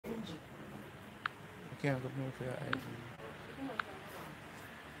can't come out for your ID.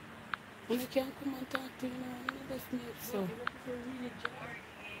 You can't come and talk to you now. That's not so.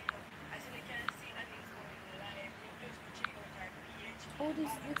 Oh,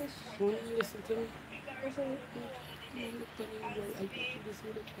 this nigga shit. Listen to me. I'm telling you, bro. I'll put you this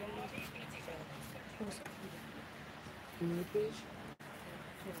with the camera. On the page.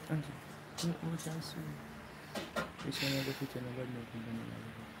 Thank you. No chance. This one of the picture nobody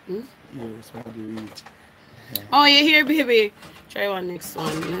knows. Yeah, it's one of the read. Oh, you here, baby? Try one next one.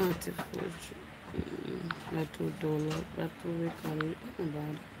 Not too dull. Not too recall. Not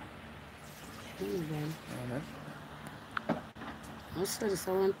bad. Not bad. I said this I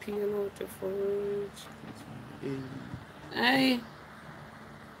want peel out your forage. Hey.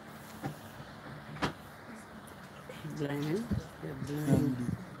 Blind. You're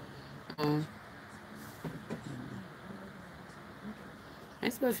blind. I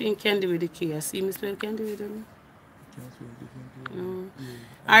spell candy with the key. I see me spell candy with them. No.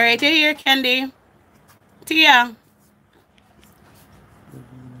 Alright, you here, Candy. Tia.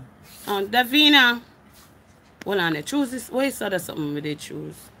 Oh, Davina. Hold on, they choose this. What is that something they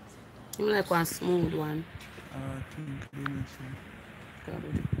choose? You like one smooth one.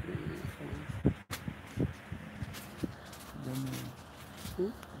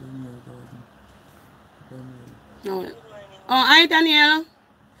 No. Oh, hi, Danielle.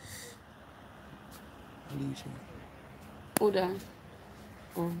 Hold on.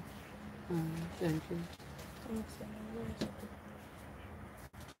 Oh, thank you.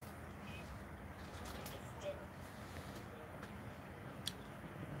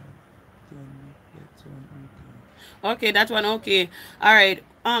 Okay, that one okay. All right.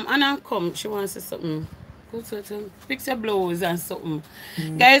 Anna come. She wants to say something. Go to them. Fix your blows and something.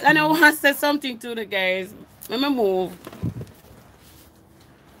 Guys, Anna wants to say something to the guys. Let me move.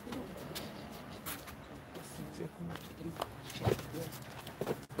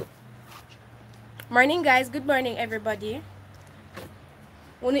 Morning, guys. Good morning, everybody.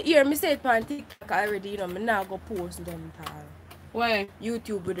 When you hear me say it on TikTok already, you know, I'm not going to post them. Why?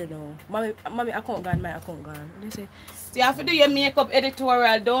 YouTube, we don't know. Mommy account gone, my account gone. They say, you have to do your makeup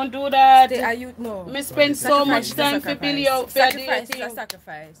editorial. Don't do that. No. Me spend so much time for Billy out. Sacrifice is a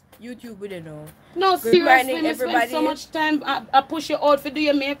sacrifice. YouTube, we don't know. No, seriously, me spend so much time. I push you out for do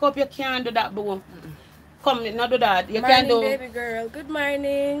your makeup. You can't do that, boo. Come, not do that. You morning, can do. Baby girl. Good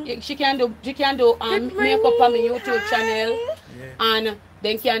morning. She can do makeup on my YouTube channel, and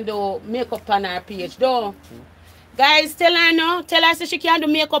then can do makeup on her page. Though, guys, tell her no. Tell her so she can do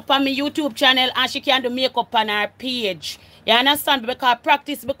makeup on my YouTube channel and she can do makeup on her page. You understand? Because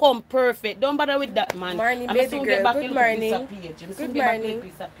practice become perfect. Don't bother with that, man. Morning, baby girl. Good morning. Good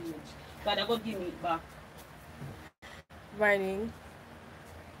morning. Gotta go give me it back. Morning.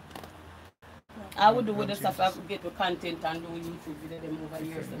 I would do with the stuff I could get the content and do YouTube video them over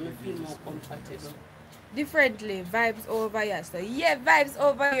here so I feel more comfortable. Differently, vibes over here. So yeah, vibes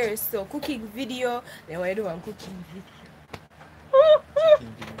over here. So cooking video. Then why do one cooking video?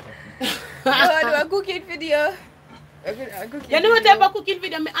 I do a cooking video. You know what type of cooking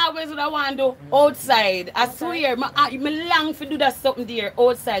video me always would want to do outside. I swear, me long to do that something there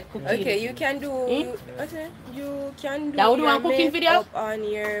outside cooking. Okay, you can do. Okay, you can do. That would do cooking video up on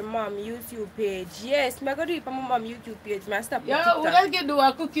your mom YouTube page. Yes, me go do it on my mom YouTube page. Me stop. Yo, we don't get do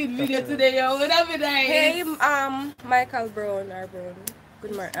a cooking video today. Yo, would that be nice? Hey, Michael Brown or Brown.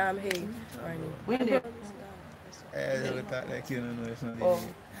 Good morning. Hey, morning. When they? Like you know, it's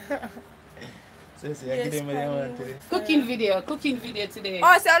not Cooking video today.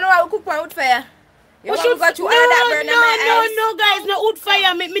 Oh, so I know I will cook one wood fire. You should got you no, guys, no wood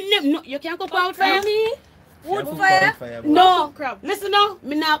fire. No, you can't cook one wood fire. Wood fire? No, listen now.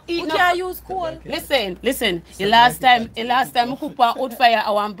 Me now eat. You can't use coal. Listen. The last time I cook one wood fire,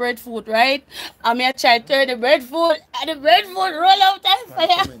 I want breadfruit, right? I may try to turn the breadfruit and the breadfruit roll out that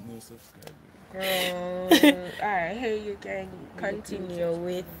fire. Alright, here you can continue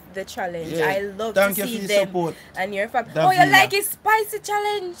with the challenge. I love to see them support. And your family. Oh, you like it spicy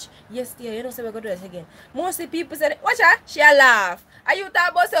challenge? Yes, dear. You know, so we're gonna do this again. Mostly people said, watch her, she laugh. Are you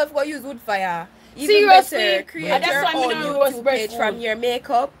talking about yourself go use wood fire? Even better, create your own YouTube page from your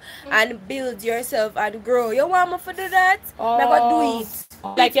makeup and build yourself and grow. You want me to do that? I gotta do it.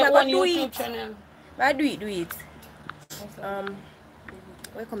 Like your own YouTube channel. I do it.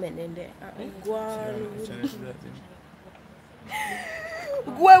 What comment in there? Go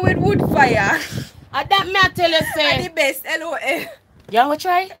on with wood fire. And that me I tell you say. The best. LOL. You want to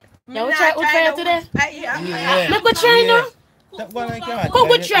try? You want to try wood fire today? Yeah. Make we try now. Go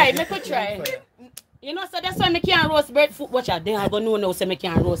good try. Make we try. You know, so that's why I can't roast breadfruit. Watch out, then I go know now say I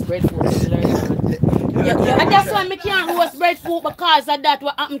can't roast breadfruit. And that's why I can't roast breadfruit because of that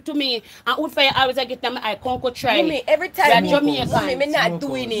what happened to me. And wood fire always I get them I can't try. Mommy, every time Jamaican. me not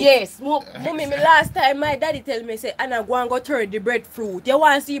doing it. Yes, smoke. Mommy, me last time my daddy tell me say, Anna go and go turn the breadfruit. You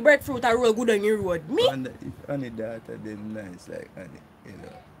want to see breadfruit and roll good on your road? Me? And if any daughter them nice like honey, you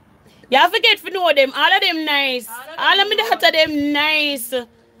know. You forget to know them. All of them nice. All of me daughter them nice.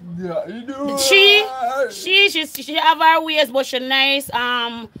 Yeah, you do. She have her ways, but she nice.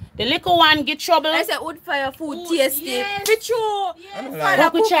 The little one get trouble. I said wood fire food tasty. Yes. For sure. How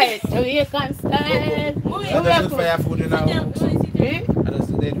could try it? You can stand. I just fire food now. I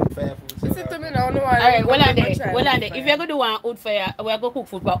just did fire food. Listen to me now. Alright, well on there. If you're gonna do one wood fire, we're gonna cook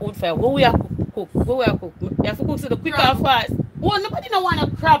food for wood fire. Go we are cook. Go we are cook. You have to cook so the quick and fast. Oh, nobody don't want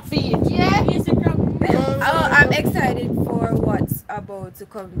a crab feed. Yeah. Yes, a crab. I'm excited for what's about to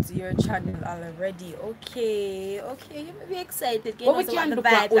come to your channel already. Okay, you may be excited. But we can do the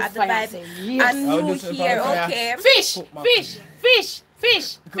vibes. Yes. I'm new here. Okay. Fish.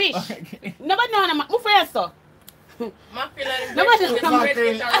 Nobody know my friends so. Nobody know.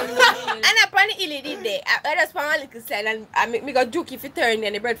 And upon the illy did there. I just found a little side and I make me go juke if you turn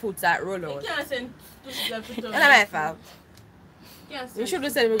and the breadfruit start roll out. You can't send to That's my fault. You should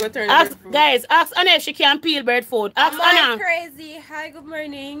have said we go turn Guys, ask Anna if she can peel bird food. Ask Anna. Crazy. Hi, good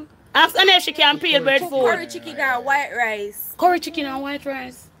morning. Ask Anna if she can peel bird food. Curry chicken and white rice. Curry chicken and white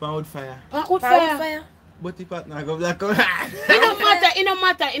rice. Pound fire. Pound fire. But the partner go black. It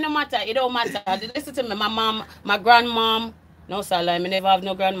don't matter. Listen to me, my mom, my grandmom. No, sir, I never have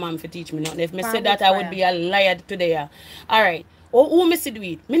no grandmom to teach me nothing. If me said that, I would be a liar today. Alright. Who me see do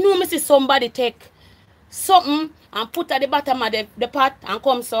it? Me know me see somebody take something and put at the bottom of the pot and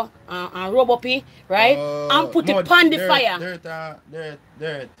come so and rub up it, right? And put it on the fire.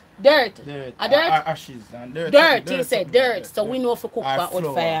 Dirt. Ashes and dirt. Dirt, he said dirt. So we know if we cook for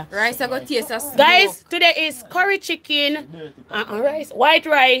wood fire. Rice I got taste us. Guys, today is curry chicken and rice, white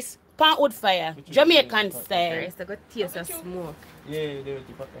rice, pan wood fire, Jamaican style. Rice I got taste of smoke. Yeah,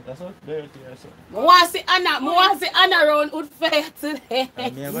 dirty. That's all dirty or so. I want to see Anna around wood fire today.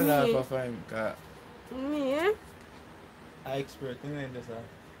 I'm going to laugh for him because Me? I expert in this.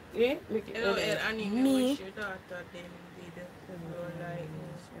 Yeah? Me?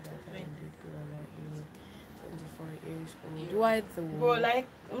 Do I the Bro, like,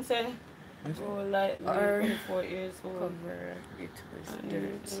 I'm saying, bro, like, 24 years old. Cover it with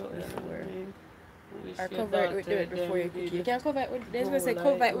dirt everywhere. Or cover it with dirt before you cook it. You can't cover it with, there's going to say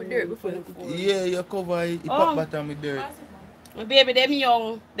cover it with dirt before you cook it. Yeah, you cover it, you pop bottom with dirt. Baby, them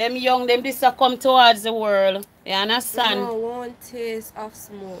young, them this come towards the world. You understand? No, one taste of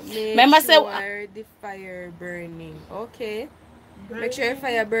smoke. Remember sure the fire burning. Okay. Make sure your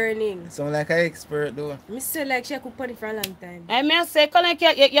fire burning. Sound like an expert though. Me still like she cook pan for a long time. I may say, like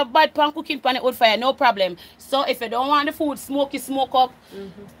your bad pan cooking pan wood fire, no problem. So if you don't want the food smoke up.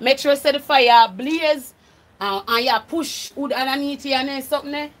 Make sure you set the fire blaze and you push wood underneath you and then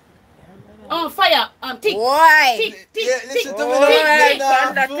something there. On fire, tick. Why? Tick. Listen to me.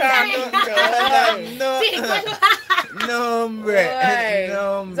 No, hombre.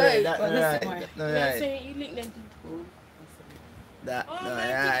 That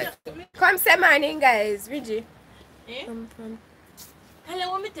right. Come say morning, guys. Reggie. Come from.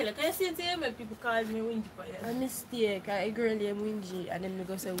 Hello, what me tell you? Can you see it when people call me Wingy for you? A mistake. I girl named Wingy and then we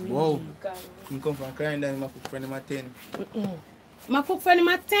go say Wingy. Whoa. You come from Clarendon, I cook for him at 10. I cook for him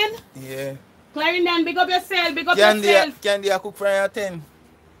at 10? Yeah. Clarendon, big up yourself, yourself. Candy, I cook for him at 10.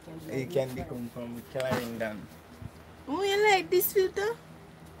 Hey, Candy come from Clarendon. Oh, you like this filter?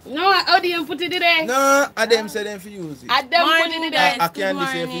 No, how do you put it there? No, I them say them for use it. I them put it there. I Candy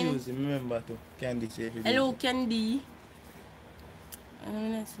say for use it, remember too. Candy say for use it. Hello, Candy.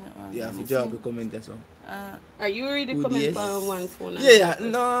 Yeah, for job to comment or something. Are you ready to comment on one phone? Yeah,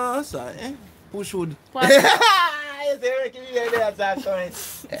 no, sorry. Push wood. You say we can hear that comment.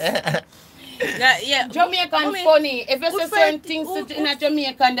 Yeah, Jamaican funny. If you say certain things in a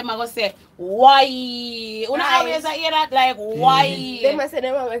Jamaican, them are going to say, why? You know always hear that, like, why? They must say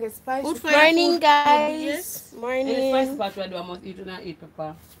them are like a spice. Morning, guys. Yes. Morning. The spice part where do I must eat, do not eat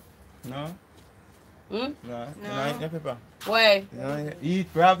pepper. No. No. You don't eat no pepper. Why? You don't eat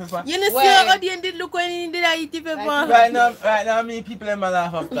raw pepper. You know, see how the did look when he did eat the pepper. Right now, me people in my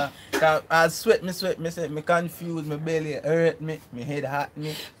laugh after. I sweat, me say, me confused, my belly hurt me, my head hot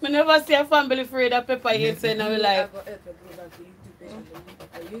me. I never see a family afraid of pepper yet, so now we like.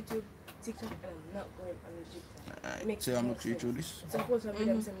 YouTube, TikTok, and I'm not going on the TikTok. So I'm looking through this.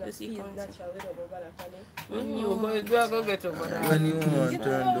 When you want to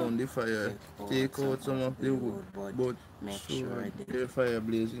turn down the fire, take out some of the wood, but make sure the fire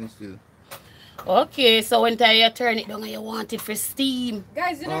blazing still. Okay, so when you turn it down and you want it for steam.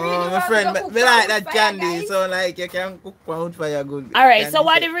 Guys, you don't really my friend, me like that candy, so like you can cook pound fire good. Alright, so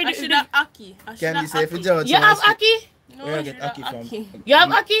what the I should have Aki. Candy say if you judge. You have Aki? No, Where I you should get have Aki Aki. from? You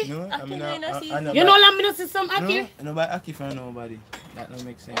have Aki? No, I mean, You know let me see some Aki? No buy Aki from nobody. That don't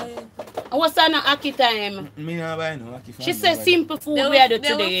make sense. What's on Aki time? Me not buy no Aki from She said nobody. simple food we are doing They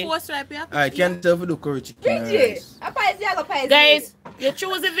today. will force ripe Aki. Alright, can't tell for the curry chicken. and rice. Guys, you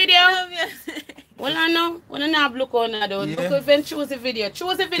choose a video. Well, I know. When I not look on that, though. Yeah. Because then choose a video.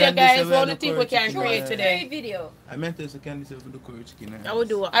 Choose a video, Candy guys. said we What have do you the think we curry can chicken, create yeah. today? video. I meant to say Candy say for the curry chicken. and I will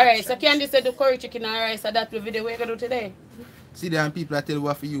do it. Alright, so Candy said the curry chicken and rice. So that's the video we're going to do today. See, there are people that tell you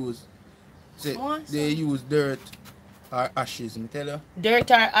what to use. Say, What? they use dirt or ashes, me tell you.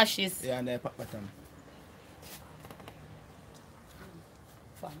 Dirt or ashes. Yeah, and they pop bottom.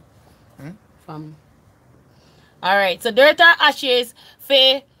 Alright, so dirt or ashes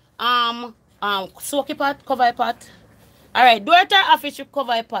for soaky pot, cover pot. Alright, dirt or ashes should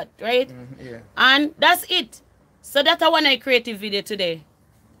cover pot, right? Yeah. And that's it. So that's one I creative video today.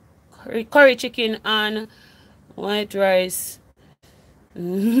 Curry chicken and white rice.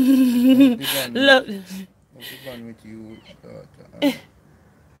 Look. What's wrong with you?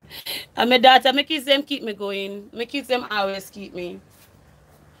 And my daughter, my kids them keep me going. My kids them always keep me.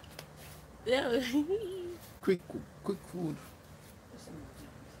 Quick food.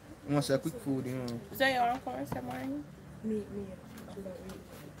 I want to say quick food, you know. Is that your uncle or something? Me.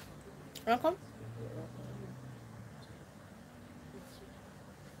 Uncle?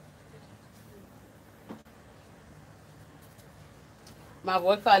 My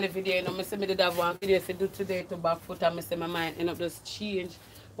work call the video, you know, I say me did have one video to do today to back foot and I say my mind end up just change.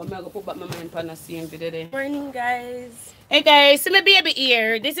 But I go put back my mind on the same video there. Morning, guys. Hey guys, see my baby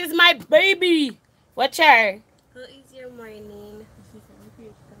here. This is my baby. Watch her. How is your morning?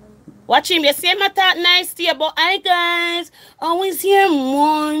 Watch him. You see him talk nice to you, but hi guys. Always here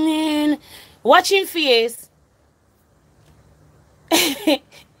morning. Watch him face. That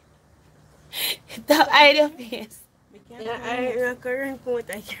idea face. Yeah, I can't put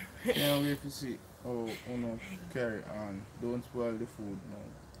it. Can't wait to see how no carry on. Don't spoil the food now.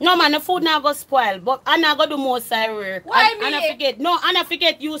 No man, the food now go spoil, but I now go do more side work. Why and me? I forget. No, and I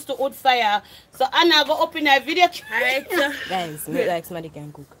forget used to wood fire. So I now go up in a video. Alright, guys, me like somebody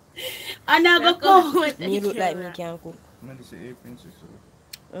can cook. I now go cook. Me look like me can cook. Man, this is a princess.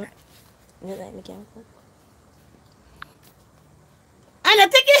 So. Me look like me can cook. And I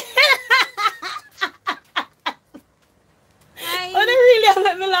take it. Oh, they really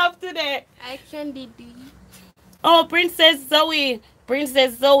let me laugh today. Action Diddy. Oh, Princess Zoe.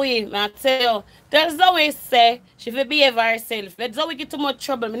 Princess Zoe. I tell you. Zoe say she will behave herself. Let Zoe get too much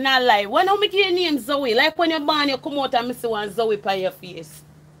trouble. Me not lie. When I make your name Zoe? Like when you're born, you come out and me see one Zoe by your face.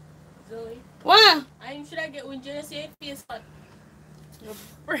 Zoe. What? I should I get when you say face hot?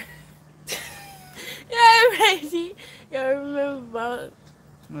 Yeah, ready. You remember?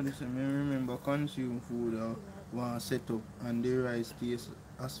 Somebody say me remember consume food or one set up and the rice taste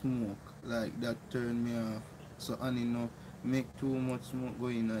a smoke. Like that turn me off. So I no make too much smoke go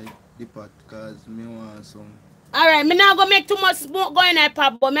in the pot because me want some. Alright, me not gonna make too much smoke going in that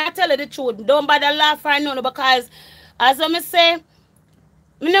pot, but me I tell you the truth. Don't bother laugh right now because as I say,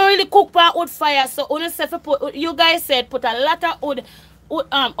 me not really cook for wood fire. So you guys said put a lot of wood.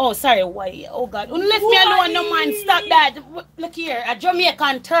 Oh sorry, why? Oh God, leave me alone, no man. Stop that. Look here, a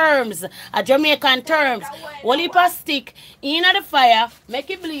Jamaican terms. Only put stick in the fire, make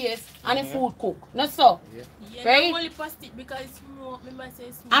it blaze, and the food cook. Not so. Yeah, right? only plastic because smoke. Remember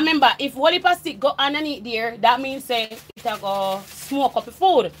say smoke. I remember if Wally stick go underneath there, that means say it a go smoke up the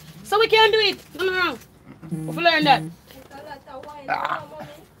food. So we can do it. No wrong. We learn that.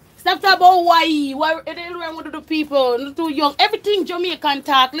 Stop talking about why they learn what to do people, not too young. Everything Jamaican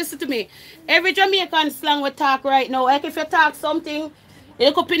talk, listen to me. Every Jamaican slang we talk right now. Like if you talk something,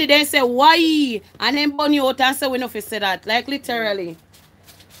 you could pin it and say why, and then burn you out and say we know if you say that. Like literally.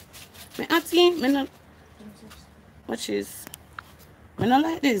 Me auntie, me not. Watch this. Me not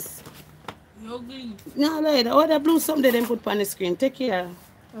like this. You ugly. No, like that. What that blue something they put on the screen. Take care.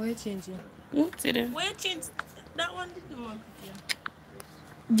 Oh, you changing? You see there? Where change? That one did the one.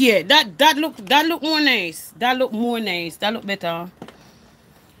 Yeah, that look more nice. That look more nice. That look better.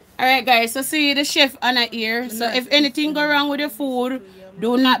 Alright guys, so see the chef Anna here. So if anything go wrong with the food,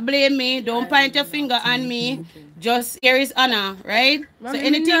 do not blame me. Don't point your finger on me. Just here is Anna, right? So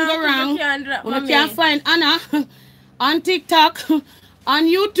anything go wrong, you can find Anna on TikTok, on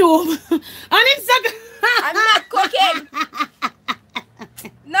YouTube, on Instagram. I'm not cooking.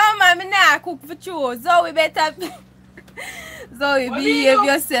 No, man, I'm not cook for you. Zoe better. So you behave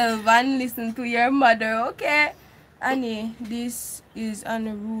yourself and listen to your mother, okay? Annie, this is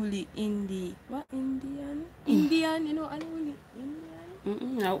unruly Indian. What Indian? Indian, you know, unruly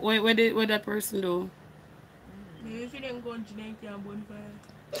Indian. No, what that person do? You shouldn't go to Jamaica and bonfire.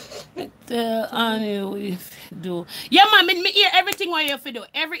 Anyway, do. Yeah, man, me hear everything what you have to do.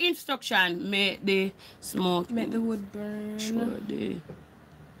 Every instruction, make the smoke. Make the wood burn. Sure, they.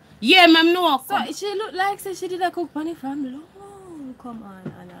 Yeah, ma'am, no. So she look like she did a cook money from long. Come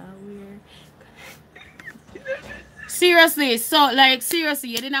on, Anna, we're. Seriously, so like seriously,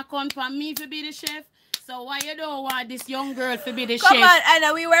 you didn't come for me to be the chef. So why you don't want this young girl to be the chef? Come on,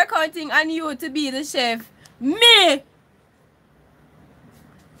 Anna, we were counting on you to be the chef. Me.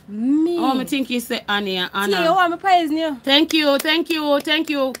 Oh, I think you say Annie. Anna. See, you want me praise you. Thank you.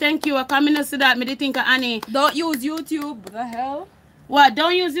 I come in to see that. Me they think of Annie. Don't use YouTube. What the hell? What?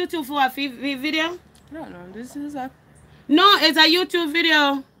 Don't use YouTube for a video? No, this is a... No, it's a YouTube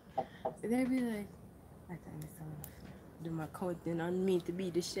video. They be like, I think do my counting on me to be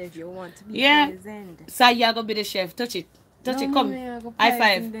the chef. You want to be present. So you gonna be the chef. Touch it. Come. High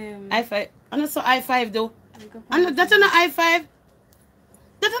five. High five. And also high five though. And that's not high five.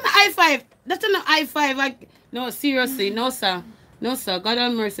 That's not high five. That's not high five. No, seriously. No, sir. No, sir. God are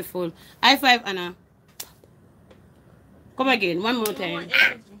merciful. High five, Anna. Come again. One more time.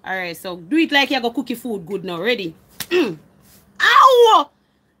 Alright, so do it like you go cook your food good now. Ready? Ow!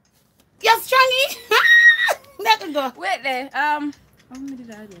 You're strongy. Let it go. Wait there. How many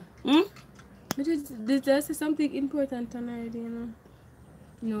did I do? Did I say something important already, you know?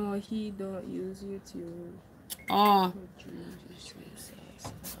 No, he don't use YouTube. Oh.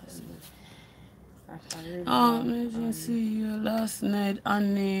 Let me just see you last night,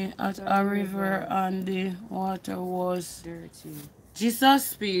 Annie, at a river and the water was dirty.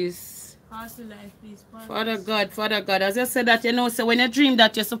 Jesus, peace. Father God, as I said that, you know, so when you dream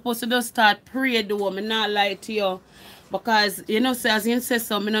that you're supposed to just start pray, though, I'm not lie to you. Because, you know, so as you say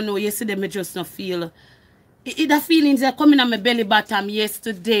so, I don't know, yesterday I just not feel. The feelings are coming on my belly bottom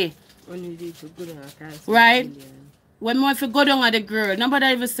yesterday. Right? When I go down at the girl, nobody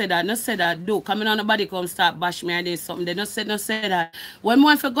even said that. No said that. Do coming on nobody come start bash me and do something. They no say that. When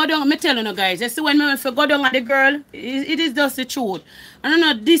I go down, me tell you guys. You see when I go down at the girl, it is just the truth. I don't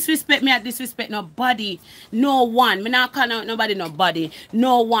know disrespect me. I disrespect nobody, no one. Me not call out nobody, nobody,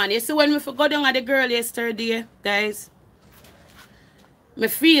 no one. You see when I go down at the girl yesterday, guys. Me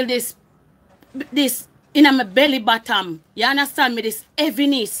feel this in my belly bottom. You understand me? This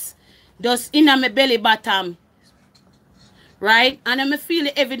heaviness, just in my belly bottom. Right? And I feel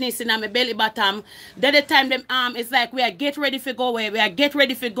the heaviness in my belly bottom. That the time them it's like we are get ready for go away. We are get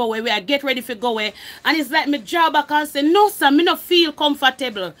ready for go away. We are get ready for go away. And it's like me draw back and say, no sir, me not feel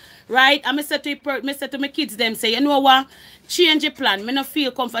comfortable. Right? And I say to my kids them say, you know what? Change your plan. Me not feel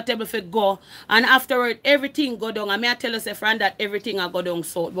comfortable for go. And afterward everything go down. And I tell us a friend that everything I go down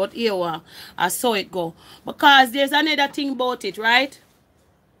so. But here I saw it go. Because there's another thing about it, right?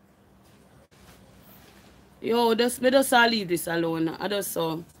 Yo, just leave this alone. I just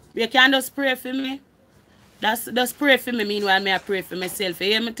so you can just pray for me. Just pray for me. Meanwhile, I pray for myself. You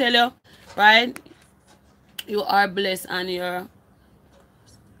hear me tell you? Right? You are blessed and you're.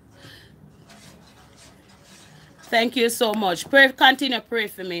 Thank you so much. Continue pray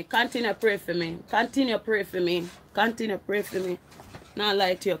for me. Continue pray for me. Continue pray for me. Continue pray for me. Not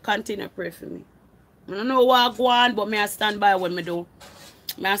lie to you. Continue pray for me. I don't know what I go on, but I stand by when I do.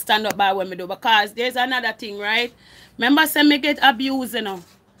 I stand up by when I do. Because there's another thing, right? Remember say me get abused, you know.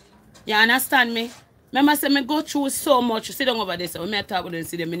 You understand me? Remember say me go through so much. Sit down over there. So when I talk with them,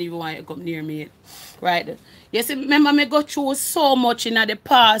 see them, I don't even want you to come near me yet. Right? You see, remember me go through so much in the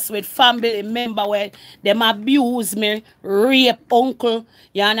past with family member where them abuse me, rape uncle.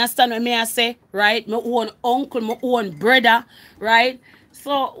 You understand what I say? Right? My own uncle, my own brother. Right?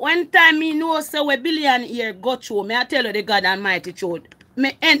 So one time me know so we billion here go through, me I tell you the God Almighty truth.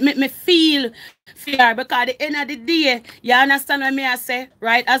 Me feel fear because at the end of the day, you understand what I say,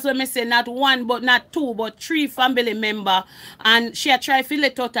 right? As when I say not one, but not two, but three family member, and she try to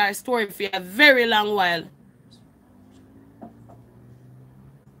let out her story for a very long while.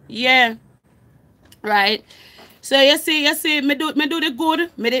 Yeah, right. So you see, me do the good,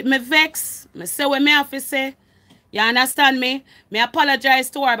 me vex, me say what me have to say. You understand me? Me apologize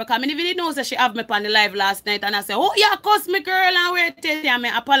to her because I didn't know that she have me on the live last night and I said, oh yeah, cuss me girl and where it is. And me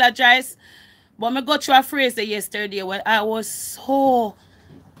apologize. But me go through a phrase yesterday where I was so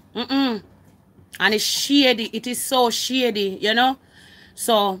and it's shady. It is so shady, you know?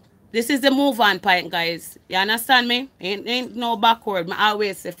 So this is the move on point, guys. You understand me? Ain't no backward. I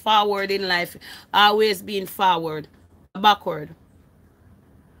always say forward in life. Always being forward. backward.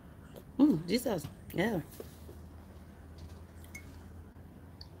 Jesus. Yeah.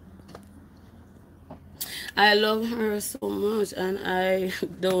 I love her so much and I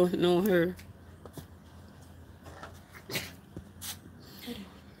don't know her.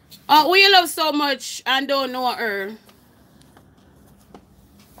 Oh, who you love so much and don't know her?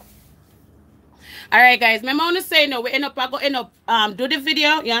 Alright guys, my mom is saying no, we end up do the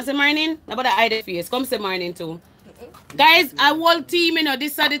video. You want to say morning? About the hide the face. Come say morning too. Guys, a whole team, you know,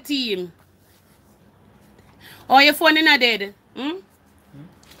 this is the team. Oh, your phone is not dead.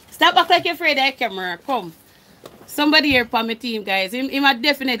 Stop acting like you're afraid of the camera. Come. Somebody here for my team, guys. He might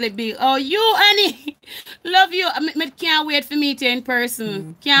definitely be. Oh, you, Annie. Love you. I can't wait for meet you in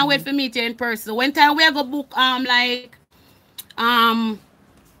person. Can't wait for meet you in person. When time we go book, when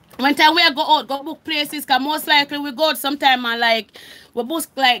time we go book places, because most likely we go out sometime and like, we book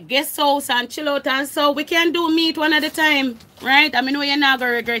like guest house and chill out and so we can do meet one at a time, right? I mean, you're not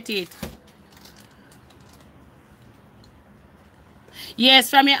going to regret it. Yes,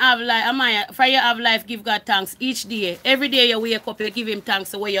 from your have life, Amaya, from your have life, give God thanks each day. Every day you wake up, you give him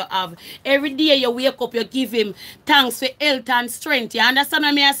thanks for what you have. Every day you wake up, you give him thanks for health and strength. You understand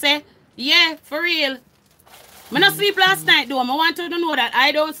what I say? Yeah, for real. I not sleep last night though. I want you to know that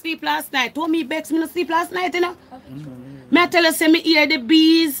I don't sleep last night. Told me Bex, I not sleep last night, you know. I tell you, say me hear the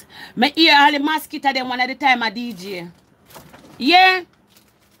bees, me hear all the mosquito them one at the time I DJ. Yeah.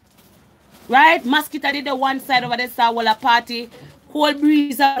 Right? Mosquito did the one side over there, so a party. Cold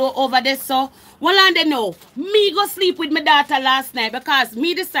breeze over there, so. Well, and they know, me go sleep with my daughter last night because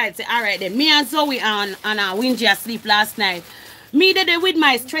me decide, say, all right then, me and Zoe and Wingy sleep last night. Me did with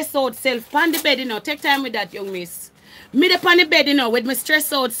my stress out self on the bed, you know. Take time with that, young miss. Me dey on the bed, you know, with my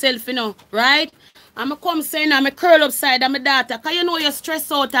stress out self, you know, right? I'm come saying I'm curl upside and my daughter. Cause you know you stress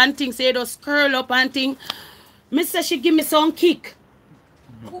out and things, so you just curl up and thing. Me say she give me some kick.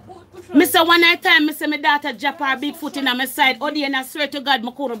 Me say one night time, me say my daughter drop her big foot in on my side. Oh, and I swear to God,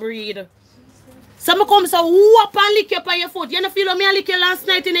 I couldn't breathe. So I come so whoop and lick you up on your foot. You don't feel me I lick you last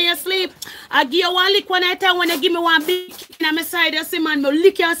night in your sleep. I give you one lick one night time when you give me one big kick on my side. You see man, I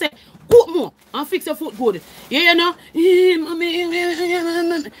lick you and say, good more and fix your foot good. Yeah, you know.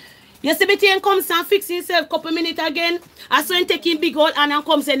 You see me thing comes and fix himself couple minutes again. I saw him taking big hold and I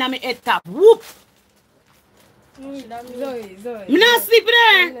come saying on my head tap. Whoop. Zoe. Me not sleep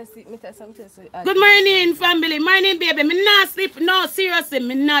there. Good morning, family. Morning, baby. Me not sleep. No, seriously,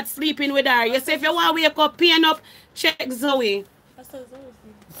 me not sleeping with her. You say if you want to wake up, pain up, check Zoe.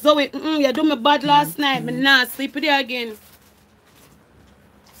 Zoe, you do me bad last night. Me not sleep with her again.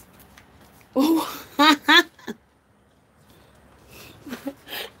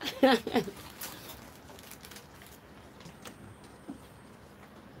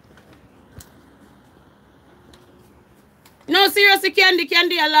 No, seriously,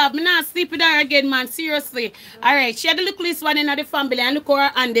 Candy, I love. Me not sleep with her again, man. Seriously. Alright, she had the littlest one in the family and look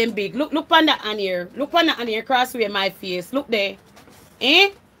her and them big. Look on the hand here. Look on the hand here, crossway my face. Look there.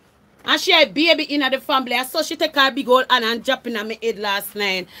 Eh? And she had baby in the family. I saw she take her big old hand and dropping on my head last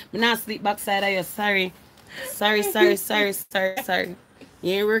night. Me not sleep backside of you. Sorry. Sorry.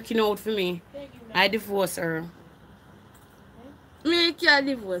 You ain't working out for me. I divorce her. Me can't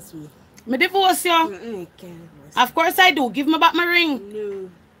divorce me. Me divorce you? Of course I do. Give me back my ring. No.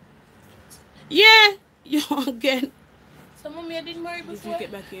 Yeah. You again. So mommy, I didn't marry before?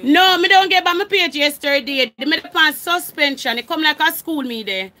 No, me don't get back my page yesterday. They made upon suspension. It come like a school me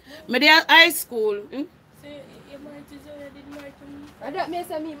there. Me there high school. So you married to Zoe, I didn't marry to me? I don't mean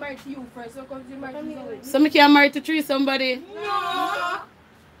me married to you first, so come to marry to Zoe. So me can marry to somebody? No.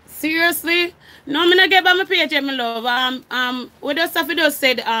 Seriously? No, me not get back my page yet, my love. We just have to just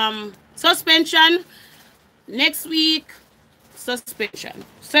said suspension. Next week, suspension.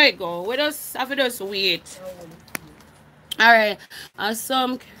 So it go. We just have to just wait. Alright.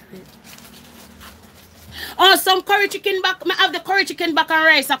 Some curry chicken back. I have the curry chicken back and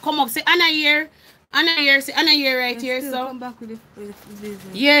rice. I come up. Say Anna here. See Anna here right here. So come back with the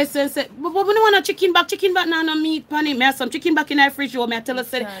yes, but we don't want no chicken back. Chicken back now no meat panny. Me have some chicken back in the fridge. Me I tell her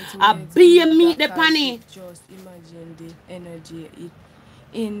said I be meat the panny. Just imagine the energy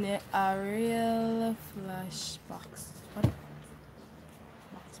in a real flashbacks.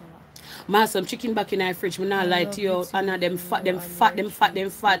 Ma some chicken back in our fridge. Me not lie to you. And them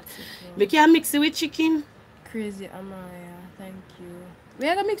fat. We can mix it with chicken. Crazy Amaya, thank you. We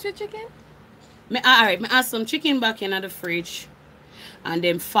are gonna mix with chicken? Alright, me ask some chicken back in the fridge. And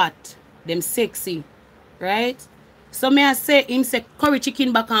them fat. Them sexy. Right? So me I say him say curry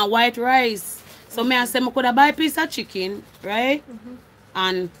chicken back and white rice. So me I say me could buy a piece of chicken, right?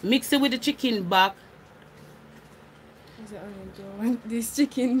 And mix it with the chicken back. This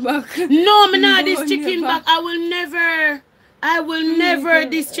chicken back. No, me not this chicken back. I will never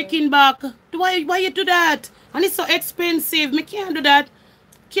this chicken back. Why you do that? And it's so expensive. Me can't do that.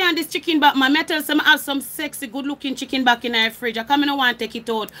 Can't this chicken back, man. I tell some I have some sexy, good looking chicken back in our fridge. I come in and want to take it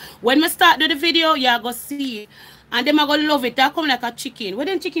out. When me start do the video, you go see it. And them I go love it. That come like a chicken. What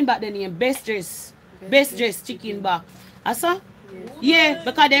then chicken back then name? Best dress chicken back. I saw? Yeah,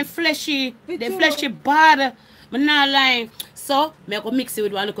 because them fleshy bad. I'm not lying. So, I go mix it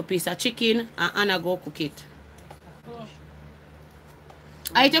with one little piece of chicken and I go cook it.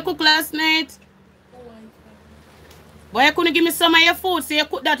 I did cook last night. But you couldn't give me some of your food. So you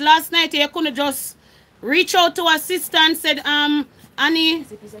cooked that last night. You couldn't just reach out to a sister and said, Annie,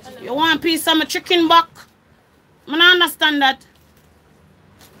 you want a piece of my chicken back? I don't understand that.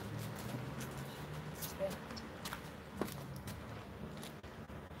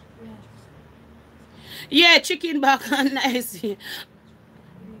 Yeah, chicken back and nice.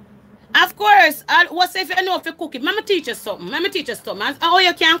 Of course. What's if you know if you cook it? Let me teach you something. Oh,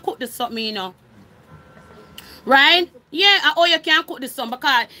 you can cook this something, you know. Right? Yeah, oh, you can cook this something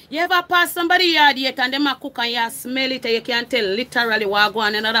because you ever pass somebody yard yet and them a cook and you smell it and you can tell literally what go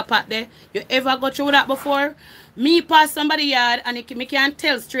on in another part there. You ever go through that before? Me pass somebody yard and me can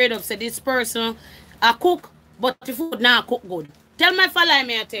tell straight up say this person a cook but the food not cook good. Tell me if I lie,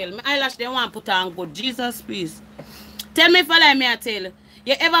 me I tell. My eyelash they want put on good. Jesus, please. Tell me if I lie, me I tell.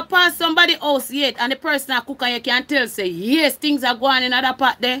 You ever pass somebody else yet and the person a cook and you can tell say, yes, things are going in another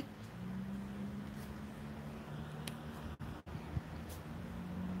part there?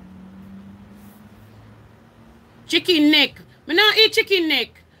 Chicken neck. Me not eat chicken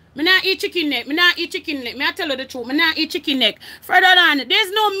neck. Me not eat chicken neck. Me I tell you the truth. Me not eat chicken neck. Further on,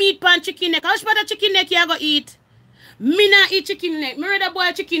 there's no meat pan chicken neck. How much better chicken neck you go eat? Me not eat chicken neck. Me rather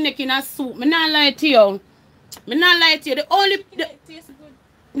boil chicken neck in a soup. Me not lie to you. The only tastes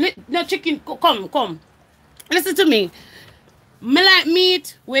good. No chicken. Come. Listen to me. Me like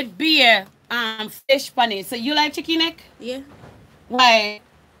meat with beer and fish pan it. So you like chicken neck? Yeah. Why?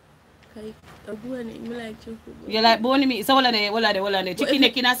 Me like chicken. You like bone meat? So what are they? Chicken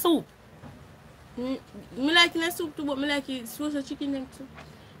neck in a soup? Me like in a soup too, but me like it sauce of chicken neck too.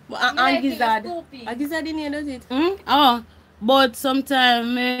 But and gizzard. A gizzard in here, does it? Oh, but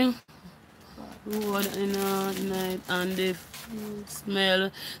sometimes food in the night and the food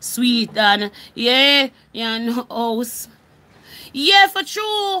smell sweet and yeah, you know house. Yeah, for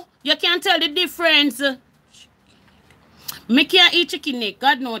sure. You can tell the difference. Me can't eat chicken neck.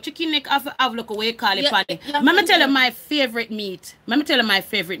 God no, chicken neck have look away call it pan. Let me tell you my favorite meat. Hold on.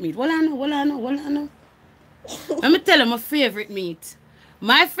 Let me tell you my favorite meat.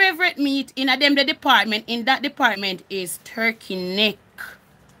 My favorite meat in that department is turkey neck.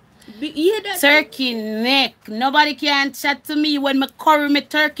 Turkey neck. Nobody can chat to me when me curry my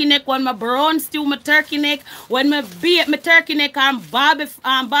turkey neck, when my brown stew my turkey neck, when me bake my turkey neck and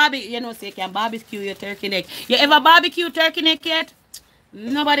barbecue, you know, say you can barbecue your turkey neck. You ever barbecue turkey neck yet?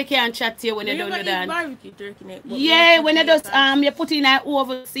 Nobody can chat to you when you don't do that. Barbecue turkey neck. Yeah, when you just you put in an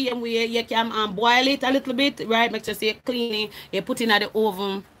oven, same way you can boil it a little bit, right? Make sure you clean it. You put in the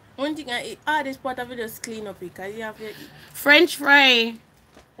oven. One thing I eat, this part of it just clean up because you have to eat. French fry.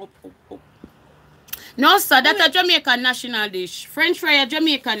 No, sir, that's a Jamaican national dish. French fry a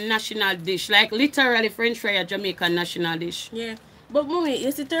Jamaican national dish. Like literally French fry a Jamaican national dish. Yeah. But mommy,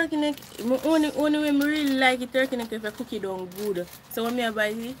 you see turkey neck, only way I really like it turkey neck if I cook it down good. So when I buy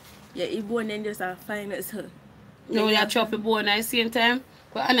it, yeah, it bone then just a fine as her. No, you chop it bone at the same time.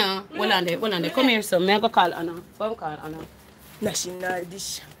 But Anna, hold on there. Come here, son. I go call Anna. Come call Anna. National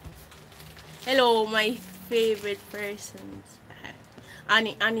dish. Hello, my favorite persons.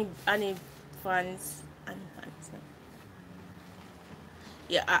 Annie fans.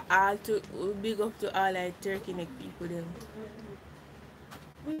 Yeah, I have to big up to all like turkey neck people them.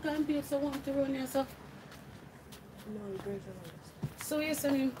 We can't be so want to run yourself. No, the girls are not. So you're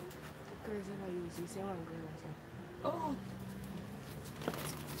saying? The girls are not using. Say one girl. Oh.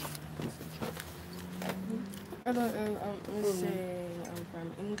 I'm saying I'm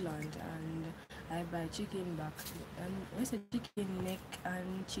from England and I buy chicken back. I said chicken neck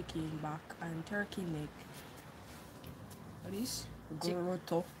and chicken back and turkey neck. What is?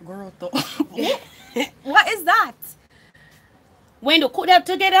 Goroto. What is that? When you cook them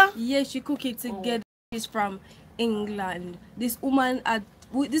together? Yes, she cook it together. She's from England. This woman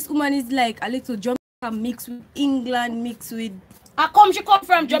is like a little Jamaica mixed with England mixed with. She come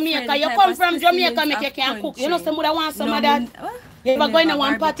from Jamaica. You come from Jamaica, make you can cook. You know somebody want some of that. You ever go in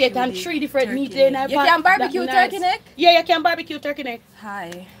one party and 3 different meat in a pot. You can barbecue turkey neck? Yeah, you can barbecue turkey neck.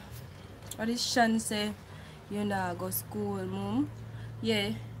 Hi. What is Shan say? you not go school, Mom.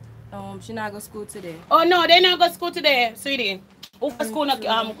 Yeah. She not go school today. Oh no, they not go school today, sweetie. Who for school not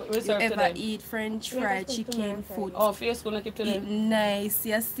reserved you today? ever eat French fried chicken foot? Oh, for your school not keep today. Nice,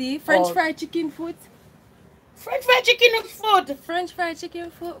 you see? French fried chicken foot. French fried chicken foot. French fried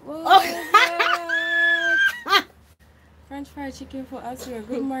chicken foot. Oh. French fried chicken foot. I swear.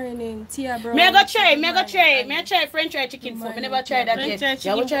 Good morning, Tia bro. May I go try French fried chicken foot. I never tried that yet.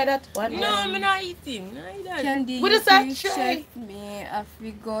 You ever try that? What? No, I'm not eating. Candy, what is that? Try. Me, I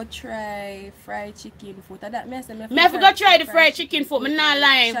fi go try fried chicken foot. That me say me. Me have to go try the fried chicken foot. Me not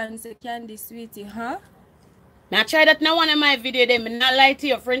lying. Candy, sweetie, huh? I tried that in one of my videos. Then me not lie to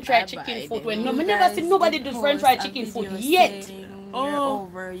your French fried chicken foot. When no, me never see nobody do French fried chicken foot yet.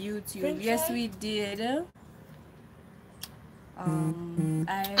 Over YouTube. French yes, fry? we did.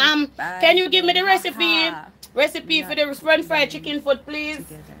 Can you give me the recipe for the French fried chicken foot, please?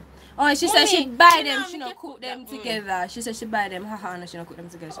 Oh, she said she buy them. She don't cook them together. She said she buy them. Haha, no, she don't cook them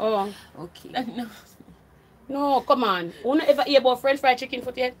together. Oh, okay. No, come on. You not ever hear about French fried chicken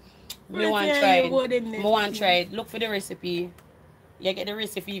foot yet? Me want try it. Look for the recipe. You get the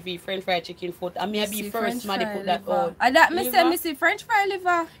recipe for French fried chicken foot. I may be first man to put that out. That me say French fry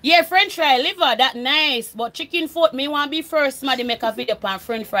liver. Yeah, French fry liver, that nice. But chicken foot, me want be first man to make a video on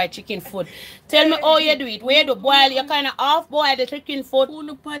French fried chicken foot. Tell me how you do it. Where you do boil, you kind of half boil the chicken foot. Who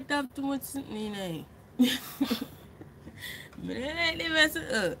no pot up too much something like. But I like liver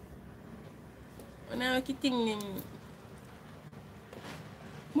so when I keep thinking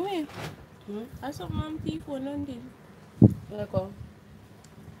Moe, I saw mom people London. Like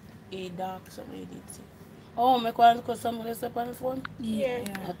A dark something they did say. oh, me can't call somebody else up on the phone? Yeah.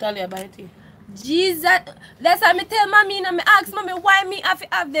 I'll tell you about it. Jesus, that's why me tell mommy and me ask mommy why me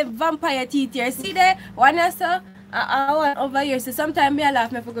have the vampire teeth here. See there, one I saw over here. So sometimes me I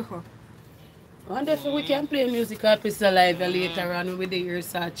laugh, me forget her. One day we can play music at Pistol Live later on with the ears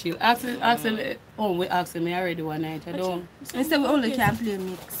start chill. We asked me already one night. I don't. I said we only can play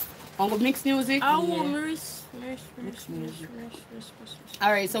mix. On mix music? Mix.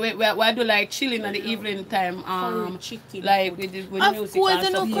 Alright, so we do like chilling at the evening time. Chicken. Like with music and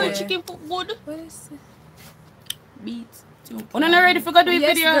stuff. Yeah. Chicken foot good. What is it? Beat. We're not ready for go do a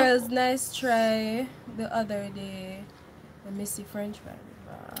Yes, video. girls, nice try the other day. Let me see French fry.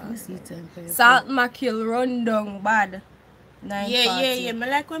 Salt mackerel rundown bad. Yeah. Me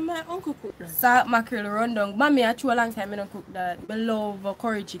like when my uncle cook that. Salt mackerel rundown. Mommy, I too a long time I don't cook that. I love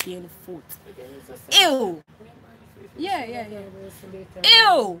curry chicken foot. Ew. Yeah.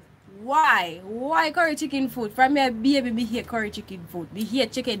 Ew. Why? Why curry chicken food? From me, baby, me hate curry chicken food. Me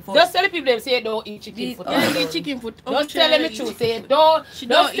hate chicken food. Just tell the people them say don't eat chicken food. Don't eat chicken food. Just tell them the truth. Say don't.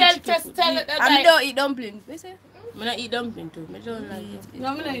 Don't tell. Just tell it. I don't eat dumpling. What say? I don't eat dumpling too. I don't like it. No,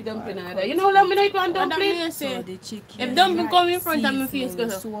 I don't eat dumpling either. You know what I eat one dumpling? So the chicken. If dumpling come in front of my face, go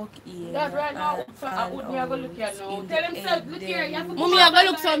soak in. That's right now. I would me go look here now. Tell them so. Look here. You have to. Mommy, I go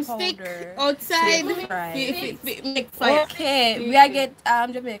look some stick outside. Make fire. Okay, we are get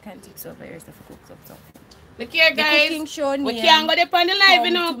Jamaican tips over here to cook some. Look here, guys. We can't go there on the live,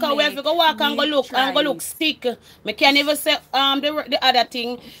 you know, because we have to go walk and go look stick. We can't even say the other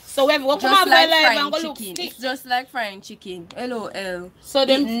thing. So we have to go come out by live and go look stick. It's just like frying chicken. LOL. So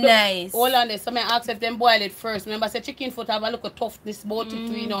them nice. Hold on there. So I ask if them boil it first. Remember, say chicken foot have a look of toughness about it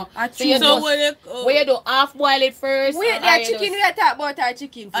too, you know. So you do half boil it first. Wait, that chicken we are talking about our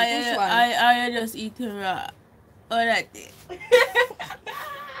chicken foot. I just eat it raw. All that.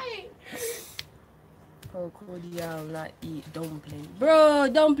 How could y'all not eat dumpling? Bro,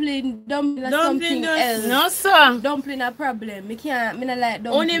 dumpling is something else. No, sir. Dumpling a problem. Me not like dumpling.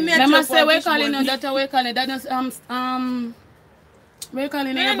 Only me must say we calling on that we calling that just we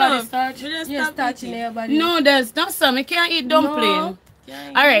calling everybody starch. Yes, starch in everybody. No, there's not some. I can't eat dumpling. No.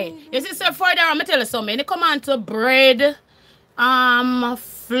 Alright. You see, so further I'm tell you something. They come on to bread,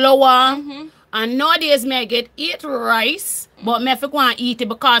 flour. And nowadays, I eat rice, but I go and eat it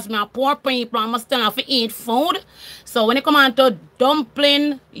because I'm poor people and I still have to eat food. So when it come on to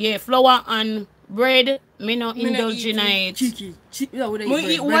dumpling, flour and bread, I don't indulge in it. Chicken.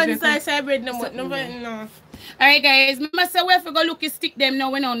 We eat one slice of bread, no. Alright, guys, I say we have to go look at stick them now.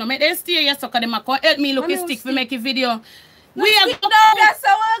 No. Make them stay here so they can help me look at stick to make a video. We are going that's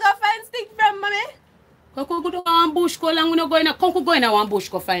how we go find stick from, mommy. Go to one bush, go in one bush,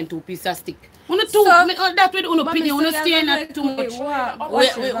 go find 2 pieces of stick. That with opinion, stay in too much. We are going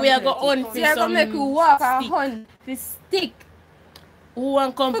on. We are going to make you walk and hunt for stick. Who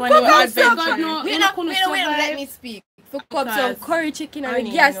want company? Wait, let me speak. For cup some curry chicken and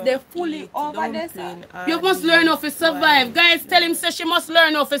the gas, they're fully over there. You must learn how to survive. Guys, tell him say she must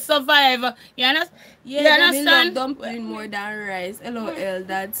learn how to survive. You understand? Yeah, you understand? Love dumpling more than rice. LOL,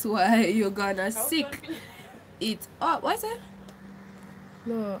 that's why you're gonna sick. It up. What's that?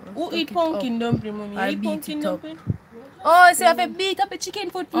 No. Who eat pumpkin dumpling, mommy? I eat pumpkin dumpling. Oh, so you have to beat up a chicken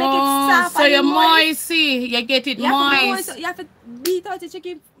foot to make it soft. So you're moist, see? You get it moist. You have to beat out the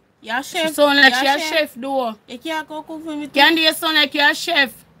chicken. Yeah, chef. She sound like you're a chef, though. You can't cook for me. Candy, you sound like you're a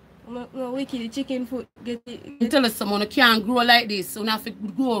chef. No, wicked, the chicken foot. Get it. You tell us someone can't grow like this. So you have to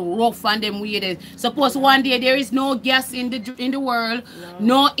grow rough and them weird. Suppose one day there is no gas in the world,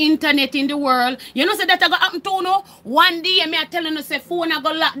 no internet in the world. You know, say that I got happen to no. One day me I telling you say phone I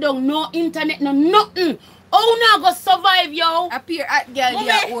got locked down, no internet, no nothing. How now go survive, yo? Appear at girl,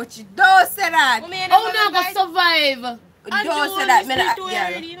 yeah, watch it. Don't say that. How now go survive? Don't say that, man.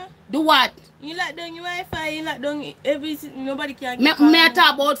 Do what? You lock down your Wi-Fi, you lock down everything, nobody can get me I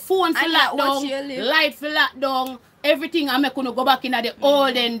talk about phone for lock down, light for lock down, everything I make gonna go back in the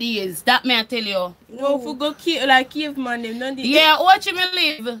olden days. That me I tell you. No, for go like caveman them, don't they? Yeah, watch me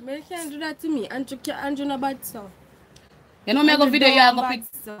live. Me can't do that to me. Andrew no bad stuff. You know me go video you go pick.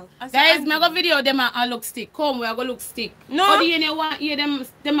 Guys, me go video them a look stick. Come we go look stick. No. How do you want hear them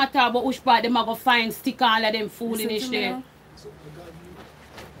a talk about which part them a go find stick all of them foolishness there.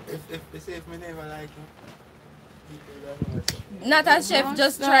 If me never like you. Not a chef,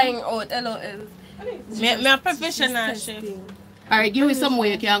 just trying out. LOL. Me a professional chef. Alright, give me some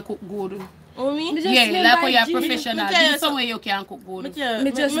way you can cook good. Oh me? Yeah, like how you're professional. Give me some way you can cook good.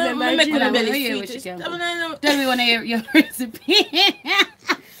 Me just make my belly sweet. Tell me when I hear your recipe.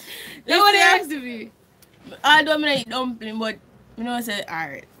 Tell me what your recipe. I don't eat dumpling, but you know I say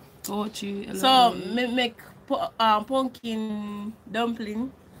alright. Oh, gee. So me make pumpkin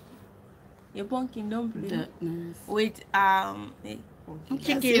dumpling. Your pumpkin dumpling nice. with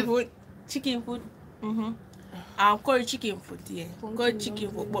chicken foot. Curry chicken foot, yeah. Curry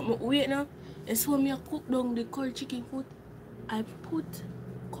chicken foot. But wait now, it's when me cook down the curry chicken foot, I put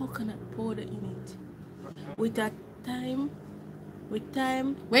coconut powder in it. With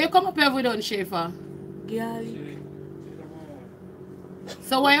time. Where you come up here without Schaefer? Garlic.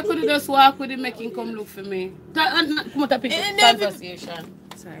 So why you couldn't just walk with him making come look for me? Come on, pick up conversation.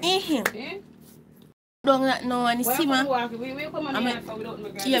 Sorry. Don't let no one see me.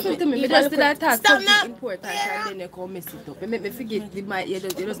 Yeah, me just did that talk something important and then you come mess it up. It make me forget the mic. You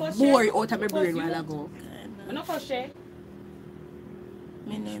just bore it out of my brain while ago. I'm not for share.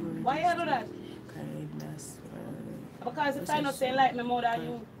 Why you do that? Kindness. Because if I not say like me more than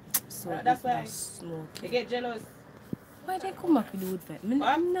you, that's why you get jealous. Why they come back with the wood fight?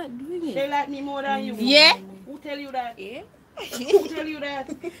 I'm not doing it. They like me more than you. Yeah? Who tell you that? Yeah? Who tell you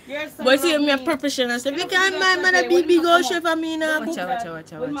that? But see, me a professional. So if you can't buy man a big old chef for me now. Watch out.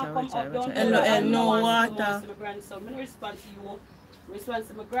 LOL, no water. I'm respond to you. Respond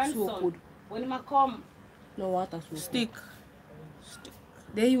to my grandson. When I come. No water. Stick.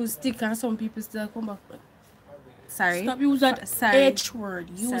 They use stick and some people still come back. Sorry. Stop use that H word.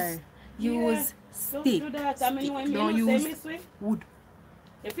 Use stick. Don't do that. I mean, don't use wood.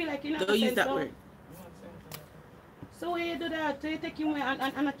 You feel like you don't use that word. So when you do that, so you take him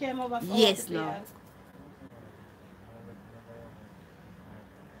and I came over for yes, no.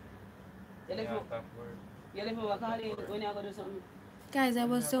 You live over calling when you go do something. Guys, I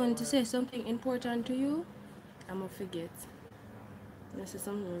was going to say something important to you. I'm gonna forget. This is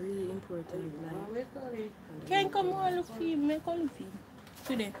something really important. Can come on, look for you. Make all of you.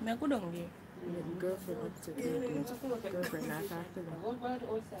 Today, make go down there. Girlfriend girlfriend not after them.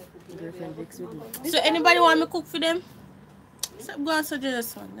 Girlfriend vex with me. So anybody want me cook for them? So go and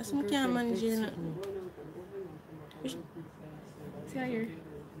suggest one. That's me can't manage it. See here.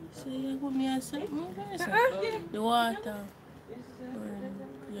 So you go me and say the water.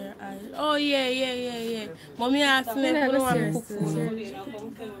 Your eyes. Oh yeah. Mommy asked me if you want me cook food.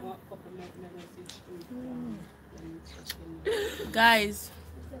 Guys,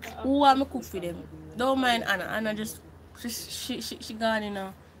 who want me cook for them? Don't mind Anna. Anna just she gone in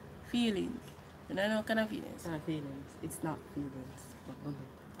a feeling. You know what kind of feelings? It's not feelings. It's not feelings.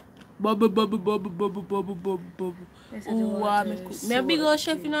 Bubble. Who want me cook? Me a big old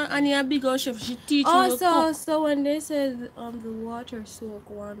chef, you know. Annie a big old chef. She teach me to cook. So when they said the water soak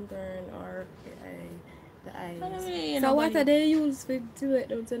one burn or the eyes. So what are they use for do it?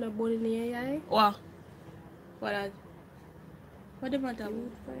 Don't send a bone in the eye? What? What the matter?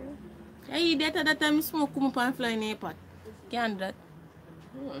 Wood fire. Yeah, that time smoke come up and fly in the pot. Can't do that.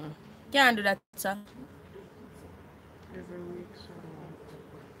 Can't do that, sir. Every week, so.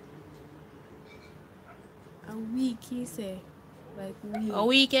 A week, he say. Like week. A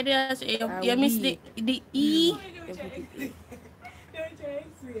week, you miss the E.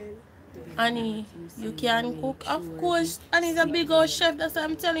 Annie, you can cook, of course. Annie's a big old chef, that's what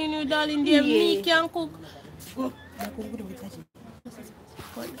I'm telling you, darling. Dear, me can cook. What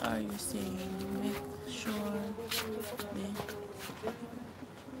are you saying? Make sure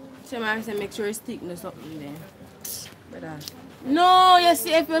So I say make sure it's thick or something there. No, you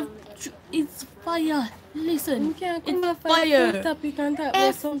see, if it's fire. Listen, you can't it's come fire. Topic and talk If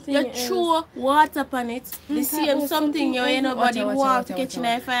about something you throw water upon it, the same something you ain't nobody want to catch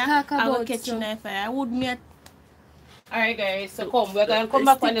in fire, I will catch in fire. I would meet. Alright guys, so come, we're gonna come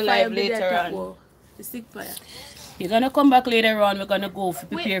back on the live later on. The stick fire. You're gonna come back later on, we're gonna go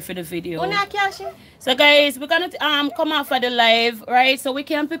prepare for the video. So guys, we're gonna come out for the live, right? So we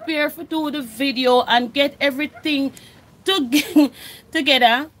can prepare for do the video and get everything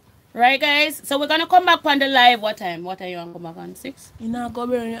together. Right guys, so we're gonna come back on the live. What time? What time you wanna come back on? 6? You know, go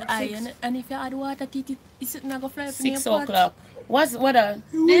burn your eye, and if you add water to it, it's not gonna fly up in your 6 pot. o'clock. What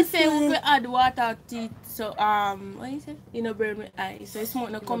They say we could add water to it, so what you say? You know, burn my eye, so it's smoke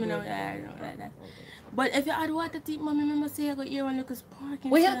not coming out like that. But if you add water to it, mommy, remember say you got here one look sparking.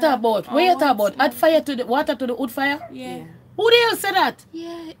 What you talk about? What you talk about? Add fire to the water to the wood fire? Yeah. Who the hell said that?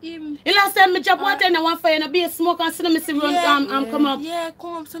 Yeah, him. The last time me drop water in the one fire and a be a smoke and see me see run come up. Yeah,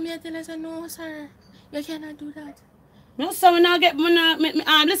 come up. So me tell us no, sir. You cannot do that. No, so we now get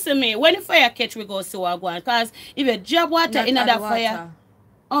listen me. When the fire catch, we go see what go on. Cause if you drop water in that fire,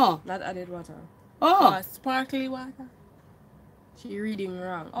 not added water. Sparkly water. She reading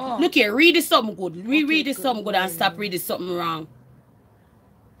wrong. Look here, read it something good. Read it something good and stop reading something wrong.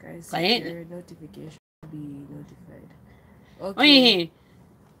 Guys, your notification be notified. Okay.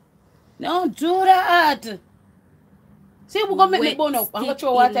 Don't do that. See, we're gonna make me burn up. I'm gonna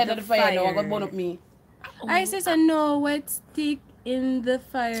throw water into the fire now. I'm gonna burn up me. I says I know wet stick in the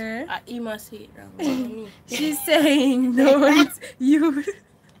fire. He must hate wrong. She's saying don't use.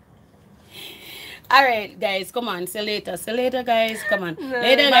 Alright guys, come on, see you later guys, come on.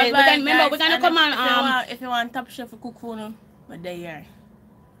 Later guys, we're gonna come on. If you want Top Chef to cook for you, but there you are.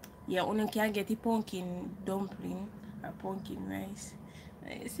 Yeah, you can get the pumpkin dumpling or pumpkin rice.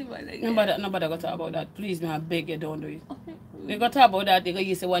 Nobody go talk about that. Please, I beg you, don't do it. Okay. We go talk about that. They go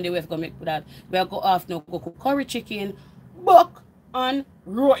you say one day we're gonna make that. We'll go off now, go cook curry chicken, buck and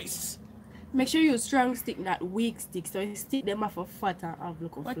rice. Make sure you strong stick, not weak stick. So you stick them off of fat and have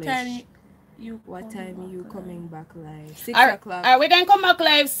look of flesh. What time you coming back live? 6 o'clock. Alright, we're gonna come back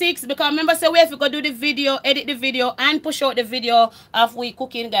live 6 because remember say we have to go do the video, edit the video, and push out the video of we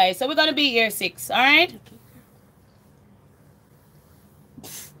cooking guys. So we're gonna be here 6, alright?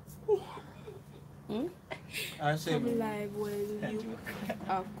 I say come live when you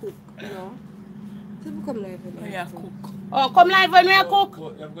are cook, you know. So we come live when you are cook. Oh, come live when we are cook. We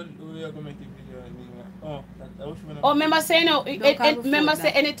are gonna make a video. Remember say no. Remember say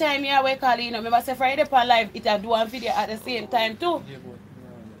anytime you are call you know. Remember say Friday for live it a do one video at the same time too.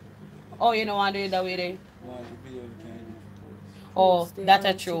 Oh, you know want to do it that way then? Oh,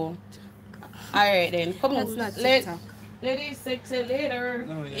 that's true. Alright then. Come on. Ladies, 6 later.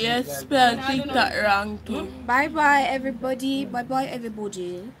 No, yes, spell TikTok wrong too. Bye bye everybody. Bye bye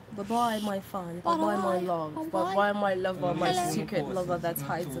everybody. Bye bye my fan. Bye bye my love. Bye bye my lover, my secret lover that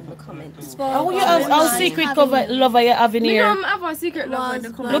hides in the comments. Oh, you have our secret lover you have in here. I have a secret lover in the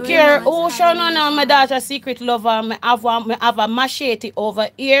comments. Look here, oh Shannon, my daughter's secret lover. I have a machete over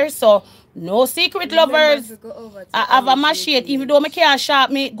here, so no secret lovers. I have a machete, even though I can't sharp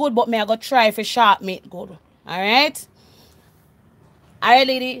meat good, but I go try for sharp meat good. Alright? Alright,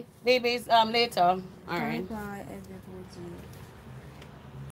 lady. Babies, later. Alright. Bye.